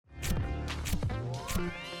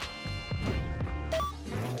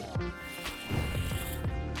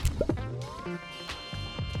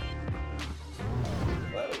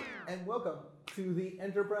to the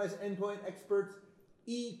Enterprise Endpoint Experts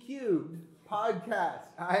E-Cubed podcast.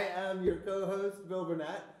 I am your co-host, Bill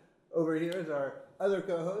Burnett. Over here is our other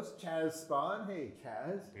co-host, Chaz Spawn. Hey,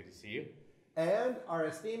 Chaz. Good to see you. And our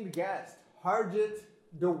esteemed guest, Harjit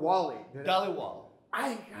Dhaliwal. Dhaliwal.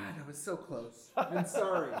 God, I was so close. I'm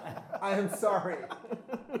sorry. I am sorry.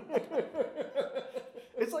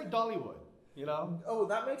 It's like Dollywood, you know? Oh,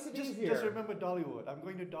 that makes it easier. Just remember Dollywood. I'm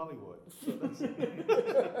going to Dollywood. So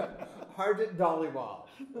Harjit Dhaliwal.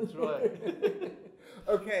 that's right.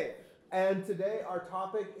 Okay, and today our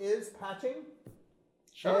topic is patching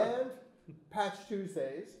and Patch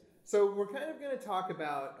Tuesdays. So we're kind of going to talk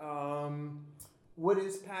about what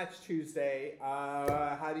is Patch Tuesday,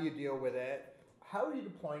 how do you deal with it, how are you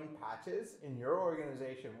deploying patches in your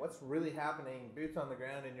organization, what's really happening, boots on the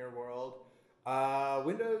ground in your world,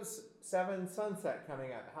 Windows 7 sunset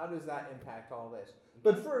coming up, how does that impact all this?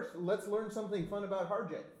 But first, let's learn something fun about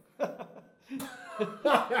Harjit.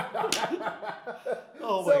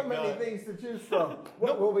 Oh So my many God. things to choose from.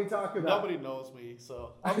 What will we talk about? Nobody knows me,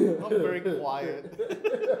 so I'm very quiet.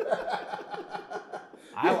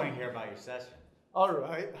 I want to hear about your session. All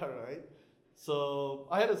right. So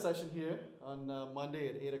I had a session here on Monday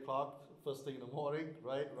at 8 o'clock, first thing in the morning,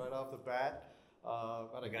 right off the bat.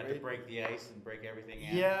 You got to break the ice and break everything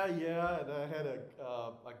in. Yeah, and I had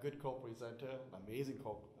a good co-presenter, an amazing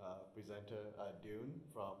co-presenter, Dune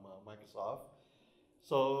from Microsoft.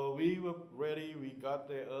 So we were ready. We got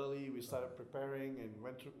there early. We started preparing and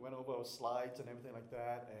went over our slides and everything like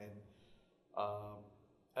that. And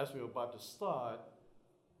as we were about to start,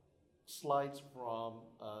 slides from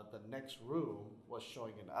the next room was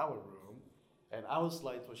showing in our room, and our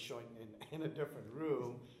slides was showing in a different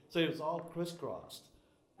room. So it was all crisscrossed.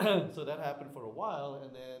 So that happened for a while,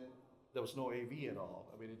 and then there was no AV at all.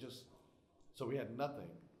 I mean, so we had nothing.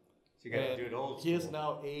 So you got to do it old school. Here's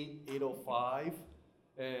now 8:05,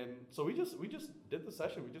 and so we just did the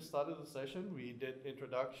session. We just started the session. We did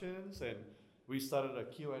introductions, and we started a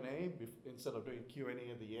Q&A instead of doing Q&A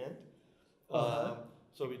at the end.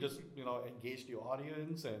 So we just engaged the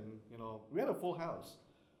audience, and we had a full house,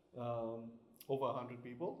 over 100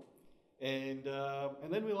 people. And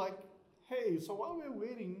then we're like, hey, so while we're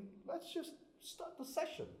waiting, let's just start the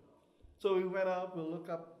session. So we went up, we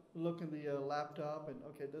look in the laptop, and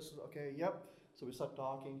yep. So we start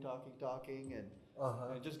talking,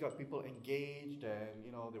 and just got people engaged, and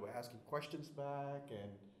they were asking questions back,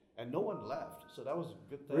 and no one left. So that was a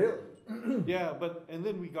good thing. Really? Yeah, and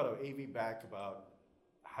then we got our AV back about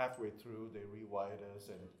halfway through. They rewired us,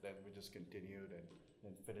 and then we just continued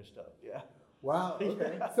and finished up. Yeah. Wow,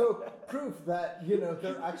 okay. So proof that,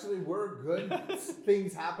 there actually were good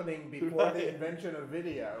things happening before the invention of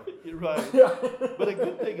video. You're right. But the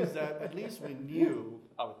good thing is that at least we knew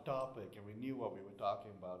our topic and we knew what we were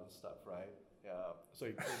talking about and stuff, right? Yeah. So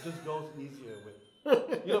it just goes easier with,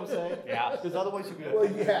 you know what I'm saying? Yeah. Because otherwise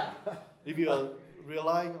if you're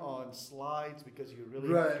relying on slides because you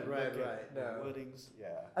really have to look at the wordings,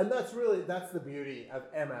 And that's the beauty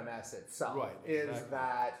of MMS itself, right, is exactly.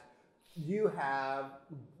 that you have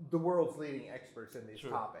the world's leading experts in these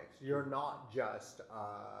topics. You're not just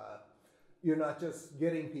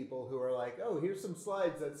getting people who are like, oh, here's some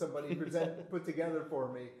slides that somebody put together for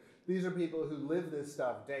me. These are people who live this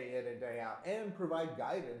stuff day in and day out and provide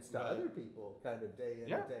guidance to other people kind of day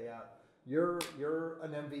in and day out. You're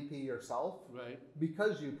an MVP yourself, right?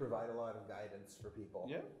 Because you provide a lot of guidance for people.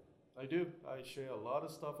 Yeah, I do. I share a lot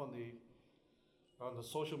of stuff on the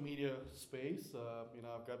social media space.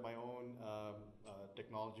 I've got my own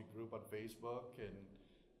technology group on Facebook, and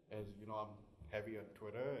as you know, I'm heavy on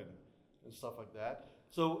Twitter and stuff like that.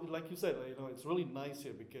 So, like you said, it's really nice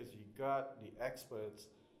here because you got the experts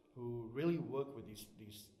who really work with these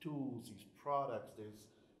tools, these products, these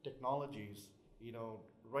technologies,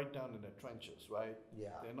 right down in the trenches, right?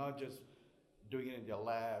 Yeah. They're not just doing it in their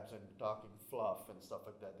labs and talking fluff and stuff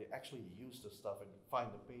like that. They actually use the stuff and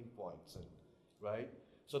find the pain points, right?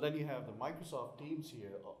 So then you have the Microsoft teams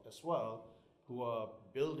here as well, who are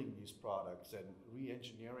building these products and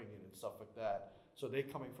re-engineering it and stuff like that. So they're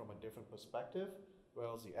coming from a different perspective,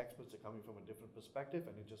 whereas the experts are coming from a different perspective,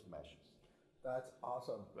 and it just meshes. That's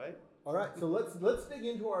awesome. Right? All right, so let's dig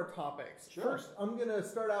into our topics. Sure. First, I'm going to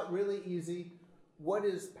start out really easy. What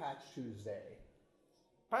is Patch Tuesday?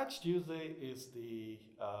 Patch Tuesday is the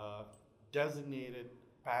designated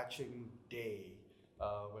patching day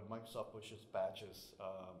when Microsoft pushes patches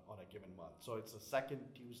on a given month. So it's the second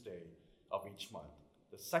Tuesday of each month,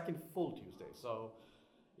 the second full Tuesday. So,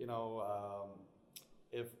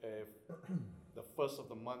 if the first of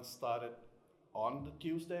the month started on the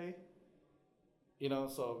Tuesday,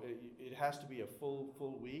 so it has to be a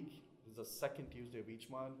full week. It's the second Tuesday of each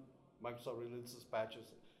month. Microsoft releases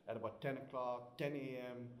patches at about 10 o'clock, 10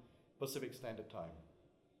 a.m. Pacific Standard Time.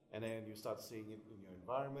 And then you start seeing it in your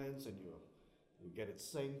environments, and you get it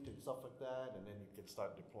synced and stuff like that, and then you can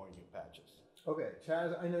start deploying your patches. Okay,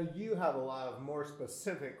 Chaz, I know you have a lot of more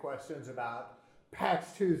specific questions about Patch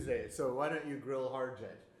Tuesday, so why don't you grill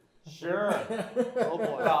Harjit? Sure. Oh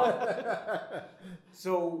boy. Well,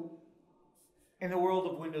 so in the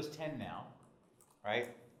world of Windows 10 now, right?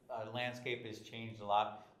 The landscape has changed a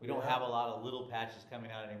lot. We don't have a lot of little patches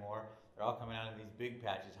coming out anymore. They're all coming out in these big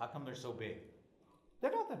patches. How come they're so big?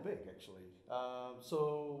 They're not that big, actually.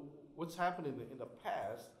 So what's happened in the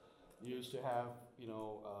past, you used to have, in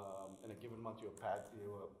a given month, you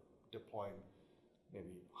were deploying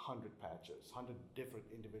maybe 100 patches, 100 different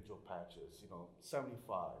individual patches,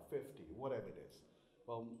 75, 50, whatever it is.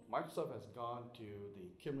 Well, Microsoft has gone to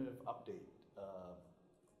the cumulative update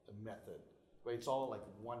method, where it's all like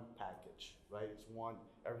one package, right? It's one,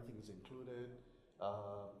 everything is included.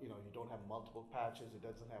 You don't have multiple patches. It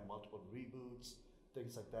doesn't have multiple reboots,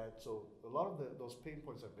 things like that. So a lot of those pain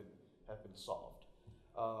points have been solved.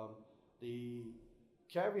 The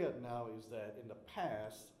caveat now is that in the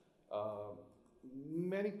past,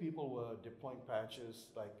 many people were deploying patches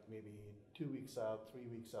like maybe 2 weeks out, 3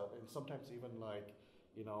 weeks out, and sometimes even like,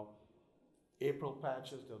 April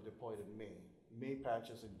patches, they'll deploy it in May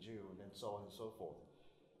patches in June, and so on and so forth.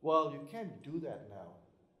 Well, you can't do that now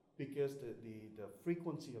because the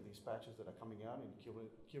frequency of these patches that are coming out in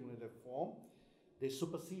cumulative form, they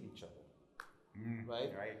supersede each other,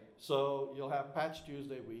 right? Right. So you'll have Patch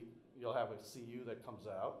Tuesday week, you'll have a CU that comes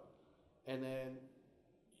out, and then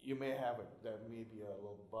you may have there may be a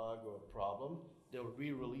little bug or a problem. They'll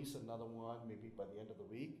re-release another one maybe by the end of the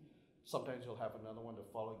week. Sometimes you'll have another one the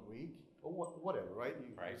following week, or whatever, right?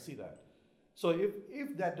 You see that. So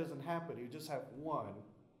if that doesn't happen, you just have one,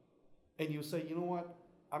 and you say, you know what,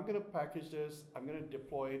 I'm going to package this, I'm going to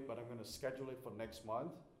deploy it, but I'm going to schedule it for next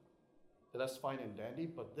month. That's fine and dandy,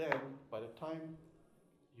 but then by the time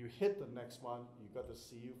you hit the next month, you got the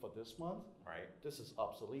CU for this month. Right. This is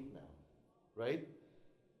obsolete now, right?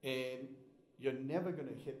 And you're never going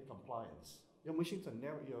to hit compliance. Your machines are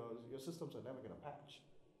never, your systems are never going to patch.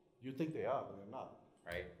 You think they are, but they're not.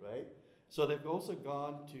 Right? So they've also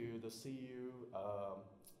gone to the CU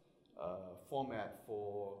format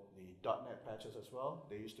for the .NET patches as well.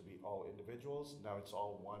 They used to be all individuals. Now it's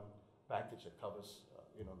all one package that covers,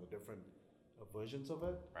 the different versions of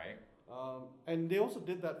it. Right. And they also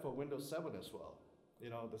did that for Windows 7 as well.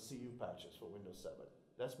 The CU patches for Windows 7.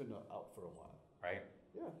 That's been out for a while. Right.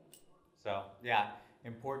 Yeah. So,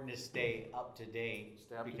 important to stay up to date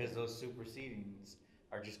because those supersedings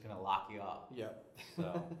are just going to lock you up. Yeah.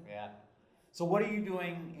 So, yeah. So what are you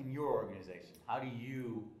doing in your organization? How do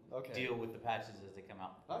you deal with the patches as they come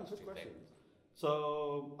out? Good question.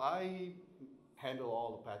 So I handle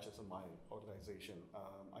all the patches in my organization.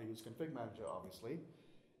 I use Config Manager, obviously,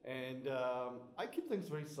 and I keep things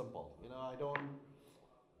very simple. I don't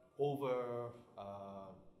over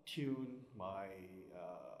tune my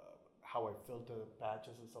how I filter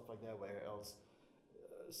patches and stuff like that. Where else,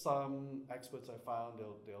 some experts I found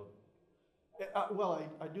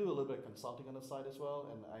I do a little bit of consulting on the side as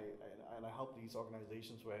well, and I help these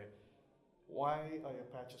organizations where why are your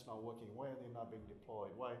patches not working? Why are they not being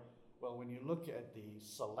deployed? Why? Well, when you look at the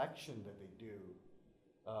selection that they do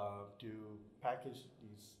to package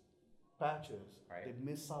these patches, they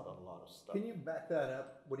miss out on a lot of stuff. Can you back that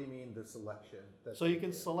up? What do you mean the selection? So you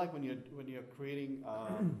can select when you're creating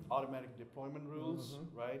automatic deployment rules,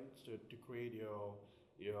 right? So to create your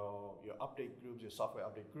update groups, your software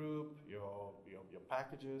update group, your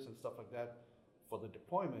packages and stuff like that for the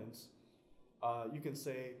deployments, you can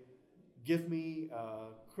say, give me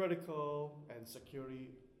critical and security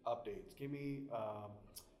updates. Give me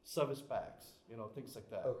service packs, things like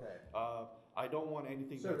that. Okay. I don't want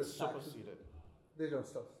anything Service that's packs, superseded. They don't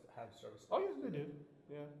still have service packs. Oh, yes, they do.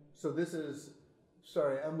 Yeah. So this is,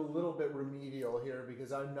 sorry, I'm a little bit remedial here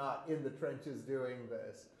because I'm not in the trenches doing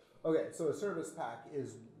this. Okay, so a service pack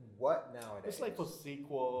is what nowadays? It's like for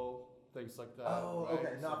SQL, things like that. Oh, right?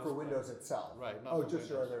 okay, not for Windows itself. Right. Not Oh, for just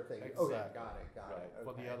your Windows. other thing. Exactly. Okay, got it. Right. Okay.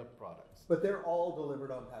 For the other products. But they're all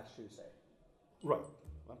delivered on Patch Tuesday. Right.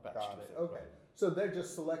 On Patch Got Tuesday, it. Okay. right. So they're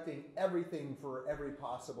just selecting everything for every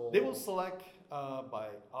possible. They will select by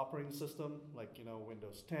operating system, like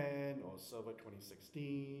Windows 10 or Server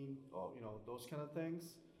 2016, or those kind of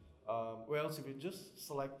things. Whereas if you just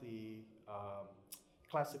select the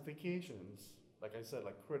classifications, like I said,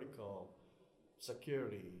 like critical,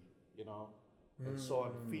 security, and so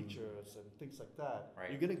on, features and things like that, Right.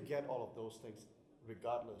 you're gonna get all of those things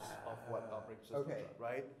regardless of what operating system,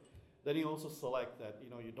 right? Then you also select that,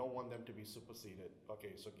 you don't want them to be superseded.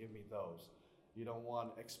 Okay, so give me those. You don't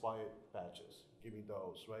want expired patches. Give me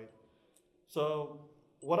those, right? So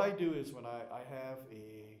what I do is when I have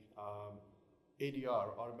a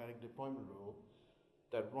ADR, automatic deployment rule,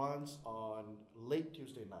 that runs on late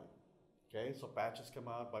Tuesday night. Okay, so patches come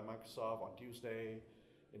out by Microsoft on Tuesday.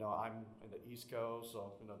 I'm in the East Coast,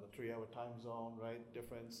 so the 3-hour time zone, right?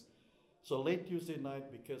 Difference. So late Tuesday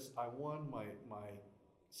night, because I want my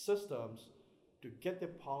systems to get the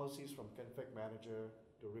policies from Config Manager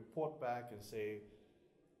to report back and say,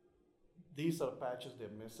 these are the patches they're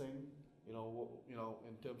missing,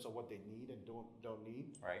 in terms of what they need and don't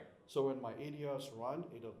need. Right. So when my ADRs run,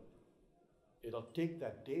 it'll take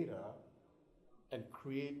that data and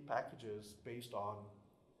create packages based on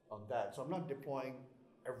that. So I'm not deploying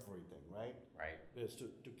everything, right? Right. It's to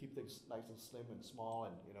keep things nice and slim and small,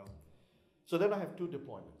 and So then I have two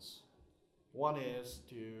deployments. One is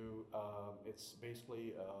it's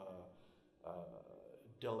basically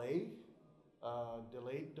delayed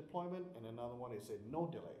deployment, and another one is a no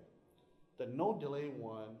delay. The no delay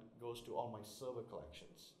one goes to all my server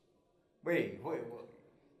collections. Wait.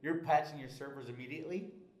 You're patching your servers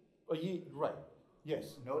immediately? Right.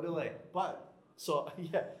 Yes. No delay. But so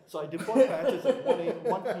I deploy patches at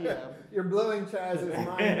 1 p.m. You're blowing Chaz's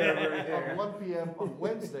mind over here. At 1 p.m. on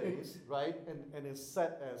Wednesdays, right? And it's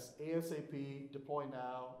set as ASAP, deploy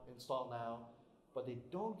now, install now. But they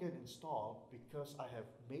don't get installed because I have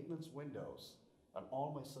maintenance windows on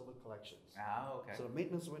all my server collections. Ah, okay. So the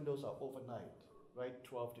maintenance windows are overnight, right?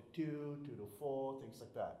 12 to 2, 2 to 4, things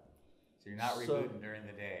like that. So you're not rebooting during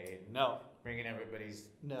the day and No. bringing everybody's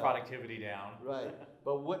No. productivity down. Right.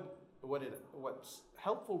 But what's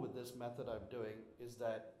helpful with this method I'm doing is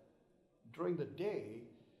that during the day,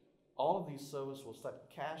 all of these servers will start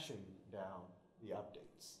caching down the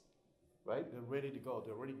updates, right? They're ready to go.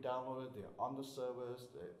 They're already downloaded. They're on the servers.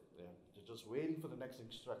 They're just waiting for the next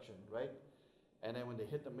instruction, right? And then when they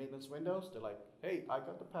hit the maintenance windows, they're like, hey, I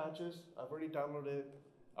got the patches. I've already downloaded it.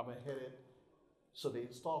 I'm going to hit it. So they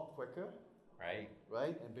install quicker, Right.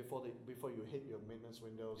 right? And before you hit your maintenance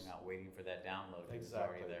windows. You're not waiting for that download. 'Cause It's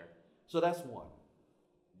already there. So that's one.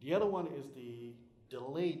 The other one is the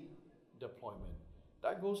delayed deployment.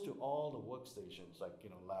 That goes to all the workstations, like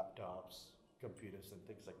laptops, computers, and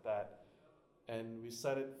things like that. And we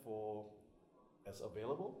set it as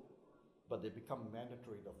available, but they become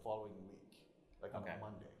mandatory the following week, like on Okay. a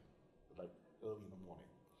Monday, like early in the morning.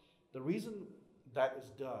 The reason that is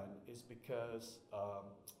done is because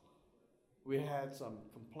we had some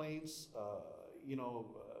complaints,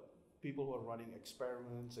 people who are running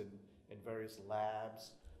experiments in various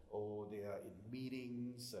labs, or they are in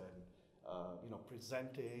meetings and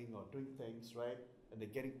presenting or doing things, right? And they're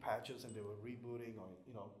getting patches and they were rebooting,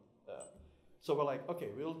 or so we're like, okay,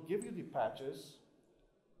 we'll give you the patches.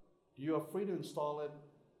 You are free to install it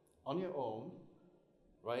on your own,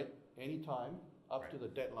 right? Anytime up to the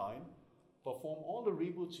deadline. Perform all the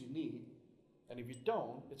reboots you need, and if you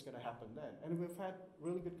don't, it's going to happen then. And we've had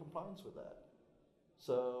really good compliance with that.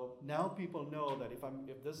 So now people know that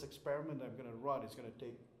if this experiment I'm going to run is going to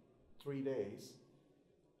take 3 days,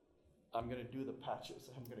 I'm going to do the patches.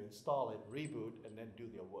 I'm going to install it, reboot, and then do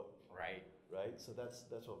their work. Right. Right. So that's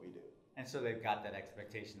what we do. And so they've got that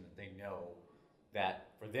expectation that they know that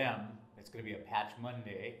for them, it's going to be a patch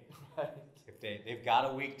Monday. Right. If they've got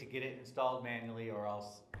a week to get it installed manually, or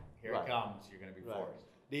else here it comes, you're going to be forced.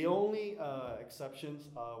 The only exceptions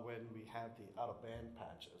are when we have the out-of-band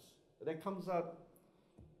patches. That comes out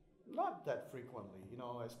not that frequently,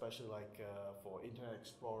 especially like for Internet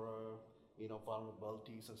Explorer,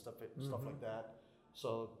 vulnerabilities and stuff like that.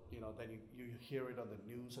 So, then you hear it on the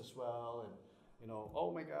news as well, and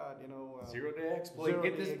oh my God, Zero-day exploit,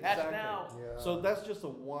 get this patch now. Yeah. So that's just a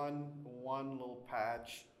one little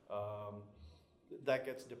patch that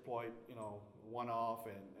gets deployed, one off,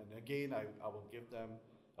 and again, I will give them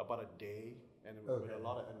about a day, and with a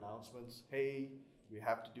lot of announcements. Hey, we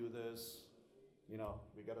have to do this.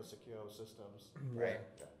 We got to secure our systems. Right.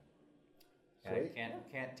 Yeah. And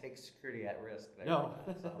can't take security at risk there. No.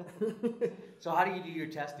 So how do you do your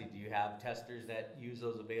testing? Do you have testers that use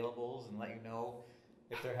those availables and let you know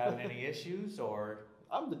if they're having any issues, or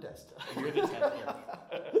I'm the tester. you're the tester?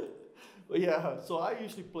 Well, yeah, so I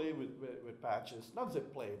usually play with patches. Not say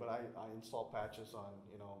play, but I install patches on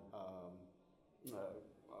a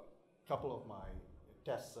couple of my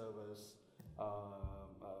test servers,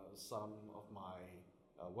 some of my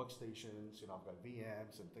workstations. I've got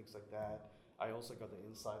VMs and things like that. I also got the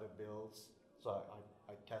insider builds, so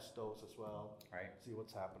I test those as well. Right. See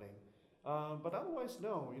what's happening. But otherwise,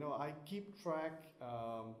 no. I keep track.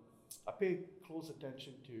 I pay close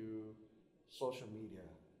attention to social media,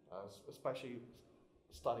 especially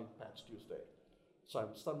starting Patch Tuesday. So I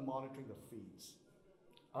start monitoring the feeds.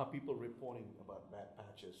 Are people reporting about bad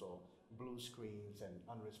patches or blue screens and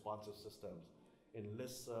unresponsive systems in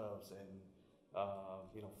listservs and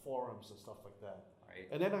forums and stuff like that? Right.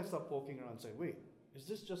 And then I start poking around and saying, wait, is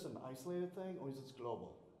this just an isolated thing or is this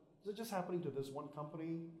global? Is it just happening to this one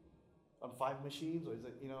company on 5 machines, or is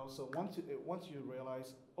it, so once you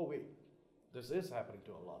realize, oh wait, this is happening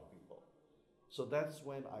to a lot of people. So that's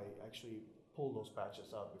when I actually pull those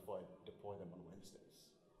patches out before I deploy them on Wednesdays.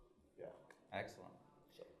 Yeah. Excellent.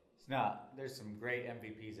 So now, there's some great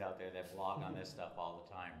MVPs out there that blog on this stuff all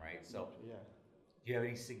the time, right? So yeah. Do you have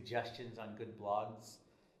any suggestions on good blogs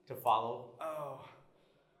to follow? Oh,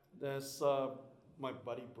 there's my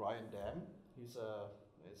buddy Brian Dam. He's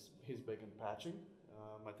big in patching.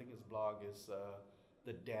 I think his blog is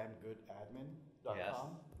thedamngoodadmin.com. Yes.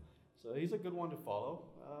 So he's a good one to follow.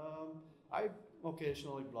 I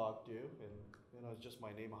occasionally blog too, and it's just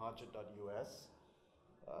my name, Harjit.us.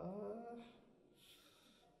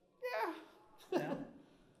 Yeah.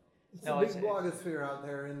 It's a big blogosphere out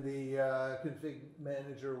there in the config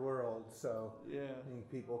manager world, so yeah, I think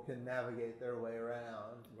people can navigate their way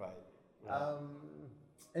around. Right.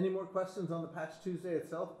 Any more questions on the Patch Tuesday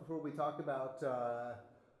itself before we talk about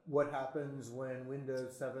what happens when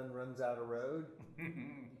Windows 7 runs out of road?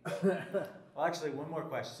 Well, actually, one more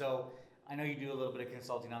question. So I know you do a little bit of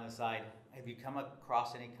consulting on the side. Have you come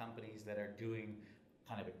across any companies that are doing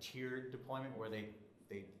kind of a tiered deployment where they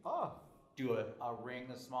do a ring,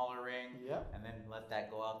 a smaller ring, and then let that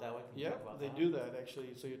go out that way? Can you talk about that? Do that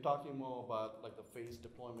actually. So you're talking more about like the phased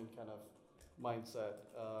deployment kind of mindset.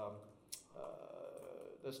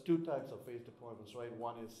 There's 2 types of phased deployments, right?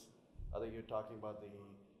 One is, I think you're talking about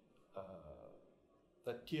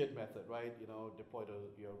the tiered method, right? Deploy to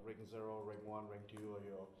your ring 0, ring 1, ring 2, or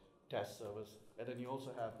your test service. And then you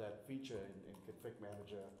also have that feature in Config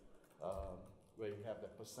Manager where you have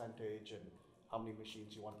that percentage and how many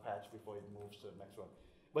machines you want to patch before it moves to the next one.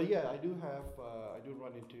 But yeah, I do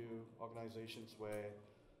run into organizations where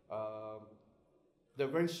they're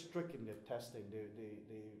very strict in their testing.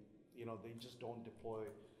 They just don't deploy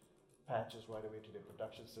patches right away to their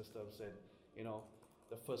production systems, and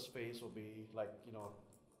the first phase will be like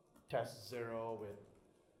test 0 with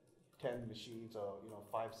 10 machines or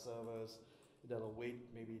 5 servers. They'll wait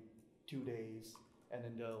maybe 2 days, and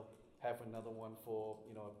then they'll have another one for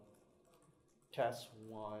test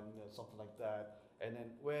 1 or something like that, and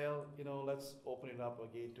then let's open it up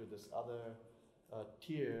again to this other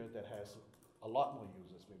tier that has a lot more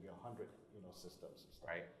users, maybe 100 systems and stuff.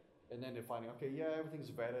 Right. And then they're finding, okay, yeah, everything's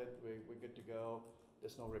vetted, we're good to go,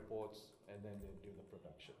 there's no reports, and then they do the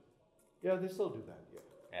production. Yeah, they still do that,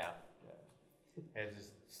 Yeah. It's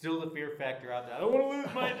just still the fear factor out there. I don't want to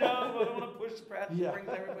lose my job, I don't want to push the patch that brings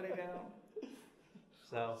everybody down.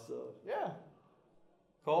 So yeah.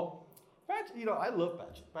 Cool. Patch, I love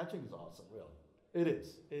patching. Patching is awesome, really. It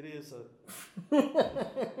is. It is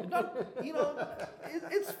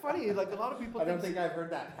it's funny. Like a lot of people. I don't think I've heard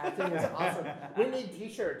that. Patching is awesome. We need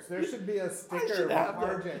T-shirts. There should be a sticker with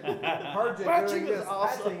Harjit. Harjit doing this.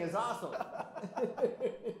 Awesome. Patching is awesome.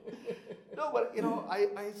 No, but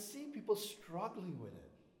I see people struggling with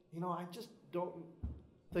it. I just don't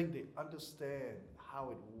think they understand how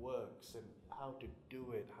it works and how to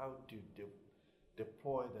do it, how to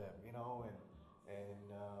deploy them, and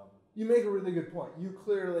you make a really good point. You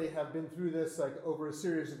clearly have been through this like over a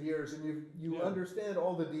series of years, and you understand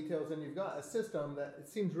all the details, and you've got a system that it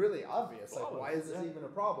seems really obvious. Like, why is this even a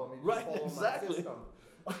problem? You just follow my system.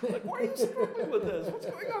 Like, why are you struggling with this? What's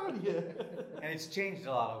going on here? And it's changed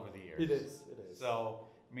a lot over the years. It is. So,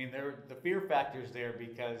 I mean, the fear factor's there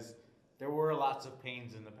because there were lots of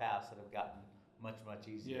pains in the past that have gotten much, much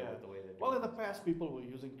easier with the way they're doing. Well, in the past, people were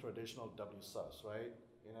using traditional WSUS, right?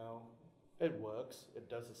 It works, it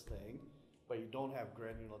does its thing, but you don't have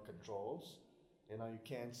granular controls. You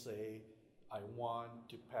can't say, I want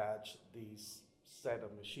to patch these set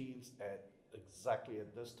of machines exactly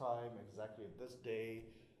at this time, exactly at this day.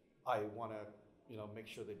 I want to, make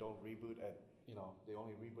sure they don't reboot they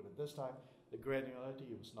only reboot at this time. The granularity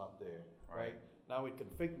was not there, right? Now with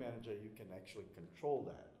Config Manager, you can actually control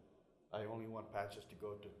that. I only want patches to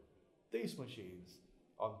go to these machines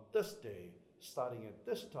on this day, starting at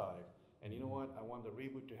this time. And you know what? I want the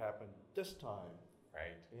reboot to happen this time.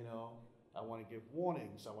 Right. I want to give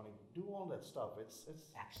warnings. I want to do all that stuff. It's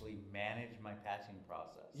actually manage my patching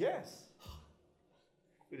process. Yes.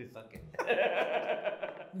 We just suck it.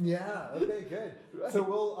 Yeah. Okay. Good. So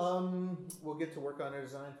we'll get to work on a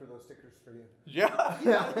design for those stickers for you. Yeah.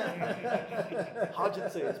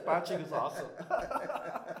 Hajit says patching is awesome.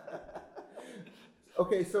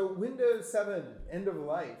 Okay. So Windows 7 end of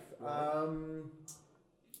life.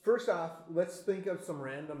 First off, let's think of some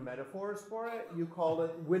random metaphors for it. You called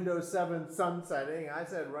it Windows 7 sunsetting. I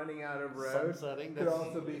said running out of road. Sunsetting. Could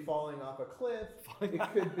also be falling off a cliff. It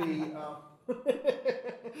could be.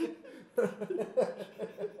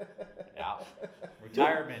 Yeah.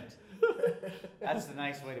 Retirement. That's the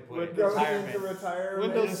nice way to put it. Going Retirement. into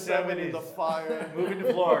retirement. Windows 7 in is- the fire. Moving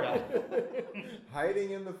to Florida.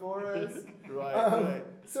 Hiding in the forest. Right.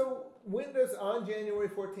 So Windows on January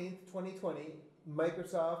 14th, 2020,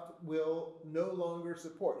 Microsoft will no longer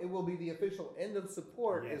support. It will be the official end of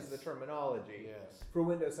support is the Yes. terminology Yes. for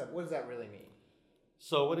Windows 7. What does that really mean?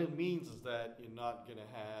 So what it means is that you're not going to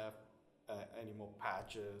have any more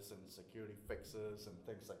patches and security fixes and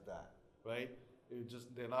things like that, right?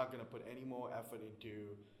 They're not going to put any more effort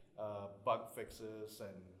into bug fixes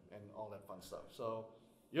and all that fun stuff. So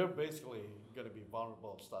you're basically going to be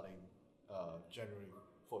vulnerable starting January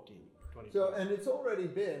 14, 2020. So, and it's already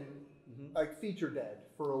been Mhm. like feature dead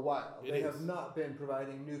for a while. It They is. have not been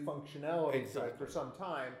providing new functionality to it Exactly. for some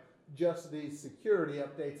time, just these security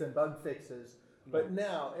updates and bug fixes. But Right.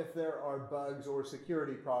 now, if there are bugs or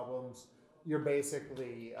security problems, you're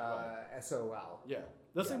basically SOL. Yeah.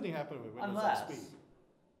 The same thing happened with Windows XP.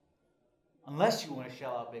 Unless you want to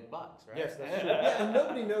shell out big bucks, right? Yes, that's true. Yeah, and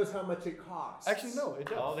nobody knows how much it costs. Actually, no, it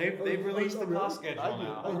does. Oh, they've released the really? cost schedule I do.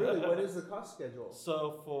 now. Oh, really? What is the cost schedule?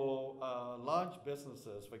 So for large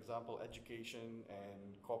businesses, for example, education and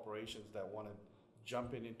corporations that want to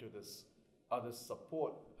jump into this other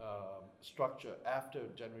support structure after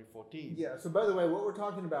January 14th, Yeah. So, by the way, what we're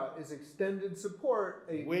talking about is extended support.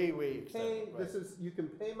 way extended. Pay, Right. This is you can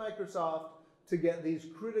pay Microsoft to get these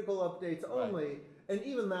critical updates Right. only, and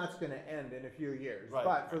even that's going to end in a few years. Right.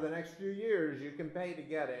 But for the next few years, you can pay to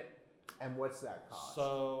get it. And what's that cost?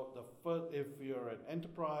 So if you're an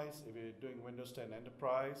enterprise, if you're doing Windows 10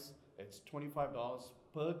 Enterprise, it's $25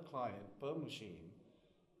 per client per machine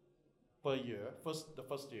per year. The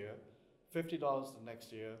first year, $50 the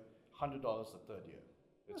next year, $100 the third year.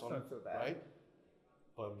 That's not so bad. right?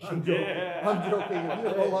 Per I'm machine. joking. Yeah. I'm joking. If you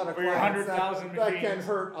have a lot of For your clients, 100,000 that can machines.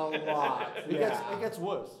 hurt a lot. It gets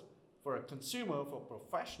worse. For a consumer, for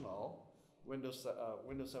professional, Windows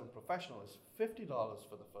 7 Professional is $50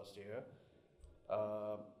 for the first year,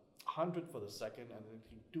 $100 for the second, and then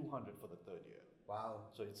 $200 for the third year. Wow.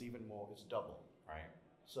 So it's even more. It's double. Right.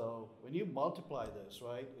 So when you multiply this,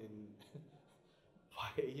 right, in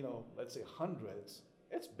by let's say hundreds,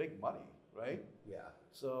 it's big money, right? Yeah.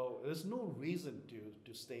 So there's no reason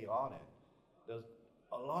to stay on it. There's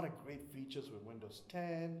a lot of great features with Windows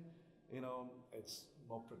 10. It's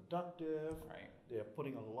more productive. Right. They're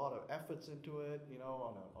putting a lot of efforts into it.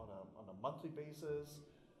 On a monthly basis.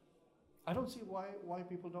 I don't see why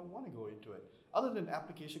people don't want to go into it, other than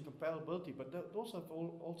application compatibility. But those have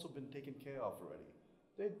also been taken care of already.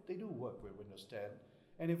 They do work with Windows 10,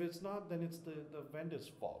 and if it's not, then it's the vendor's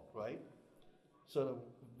fault, right? So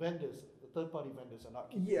the third-party vendors are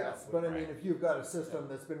not keeping Yes, up but with I mean, if you've got a system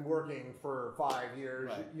that's been working for 5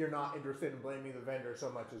 years, Right. you're not interested in blaming the vendor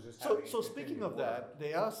so much as just So, having. so it speaking continue of to work. that,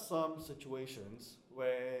 there are some situations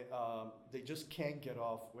where they just can't get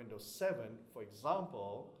off Windows 7. For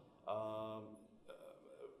example,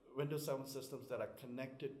 Windows 7 systems that are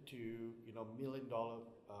connected to $1 million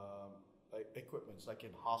equipments, like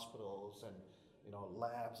in hospitals and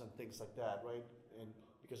labs and things like that, right? And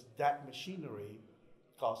because that machinery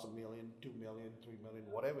costs $1 million, $2 million, $3 million,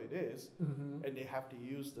 whatever it is, Mhm. and they have to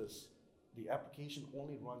use this. The application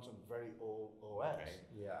only runs on very old OS. Right.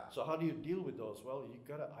 Yeah. So how do you deal with those? Well, you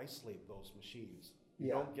gotta isolate those machines. You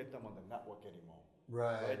Yeah. don't get them on the network anymore,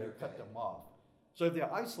 Right. right? You Okay. cut them off. So if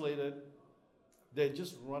they're isolated, they're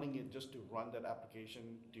just running it just to run that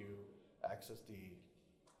application to access the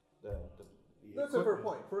That's a fair equipment.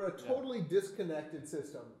 point. For a totally disconnected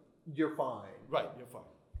system, you're fine. Right, you're fine.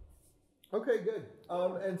 Okay, good.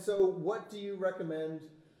 And so, what do you recommend?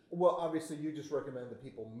 Well, obviously, you just recommend that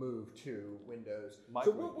people move to Windows. So,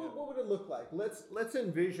 Migrate, what would it look like? Let's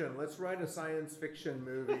envision. Let's write a science fiction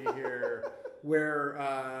movie here, where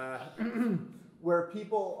where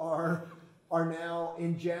people are now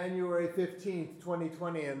in January 15th,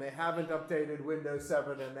 2020, and they haven't updated Windows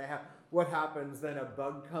 7, and they have. what happens then? A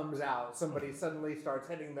bug comes out. Somebody suddenly starts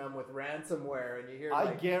hitting them with ransomware, and you hear I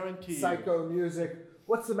like guarantee psycho music.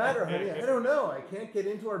 What's the matter, honey? I don't know. I can't get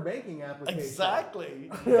into our banking you. application. Exactly.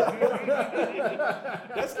 There's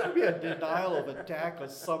going to be a denial of attack or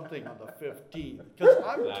something on the 15th. Because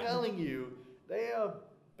I'm telling you, there are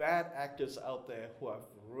bad actors out there who have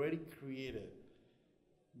already created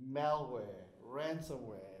malware,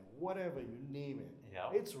 ransomware, whatever you name it. Yeah.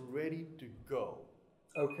 It's ready to go.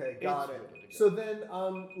 Okay, got It's it. ready to go. So then,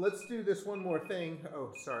 let's do this one more thing.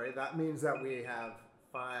 Oh, sorry. That means that we have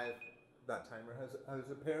 5. That timer has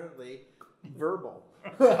apparently verbal.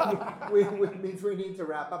 Which means we need to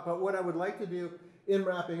wrap up. But what I would like to do in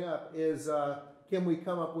wrapping up is, can we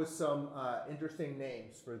come up with some interesting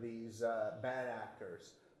names for these bad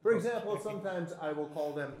actors? For example, sometimes I will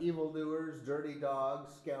call them evildoers, dirty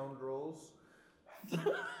dogs, scoundrels.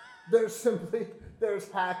 There's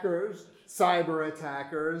hackers, cyber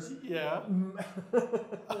attackers. Yeah.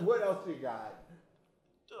 What else you got?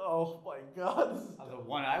 Oh my God. The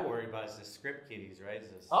one I worry about is the script kiddies, right?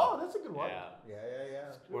 Oh, that's a good one. Yeah.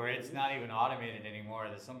 Yeah. Where it's not even automated anymore.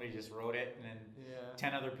 That somebody just wrote it and then Yeah.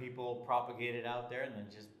 10 other people propagate it out there, and then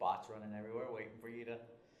just bots running everywhere waiting for you to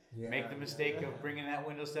make the mistake of bringing that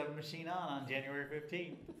Windows 7 machine on January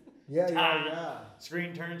 15th. Yeah.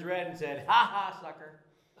 Screen turns red and said, "Ha ha, sucker."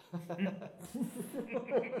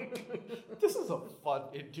 This is a fun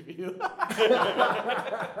interview.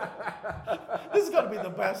 This is going to be the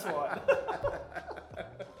best one.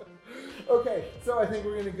 Okay, so I think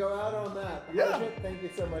we're going to go out on that. Yeah. Bridget, thank you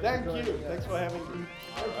so much Thank for you. joining us. Thanks for having me.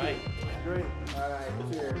 All right. Great. All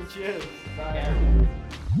right, cheers. Cheers. Bye. Yeah.